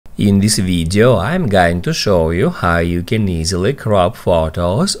In this video, I'm going to show you how you can easily crop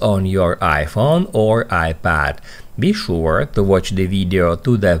photos on your iPhone or iPad. Be sure to watch the video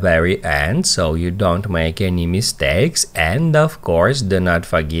to the very end so you don't make any mistakes, and of course do not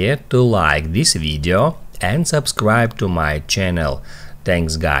forget to like this video and subscribe to my channel.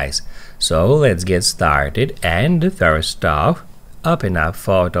 Thanks guys. So let's get started, and first off, open up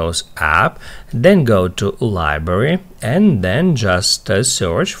Photos app, then go to Library, and then just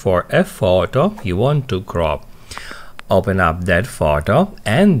search for a photo you want to crop. Open up that photo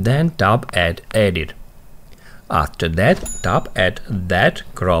and then tap at Edit. After that, tap at that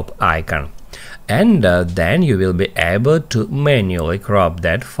crop icon, and then you will be able to manually crop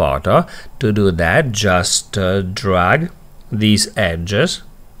that photo. To do that, just drag these edges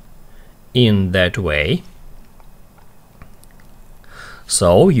in that way,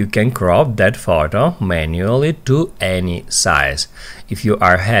 so you can crop that photo manually to any size. If you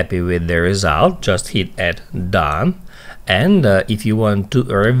are happy with the result, just hit at Done. And if you want to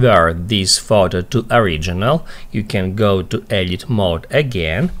revert this photo to original, you can go to Edit Mode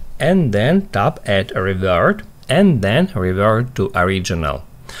again and then tap at Revert and then Revert to Original.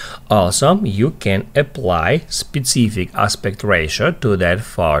 Also, you can apply specific aspect ratio to that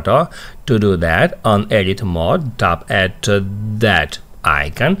photo. To do that, on Edit Mode, tap at that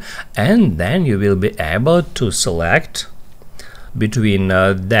icon, and then you will be able to select between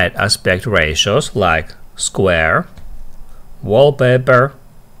that aspect ratios like square, wallpaper,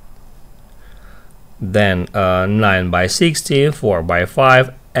 then 9:16,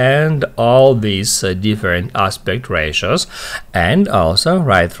 4:5, and all these different aspect ratios. And also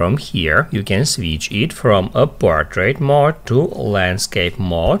right from here you can switch it from a portrait mode to landscape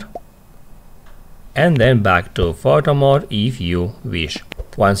mode, and then back to photo mode if you wish.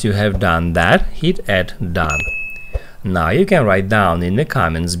 Once you have done that, hit at Done. Now you can write down in the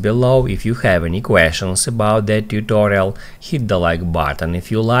comments below if you have any questions about that tutorial. Hit the like button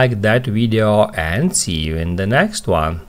if you like that video, and see you in the next one.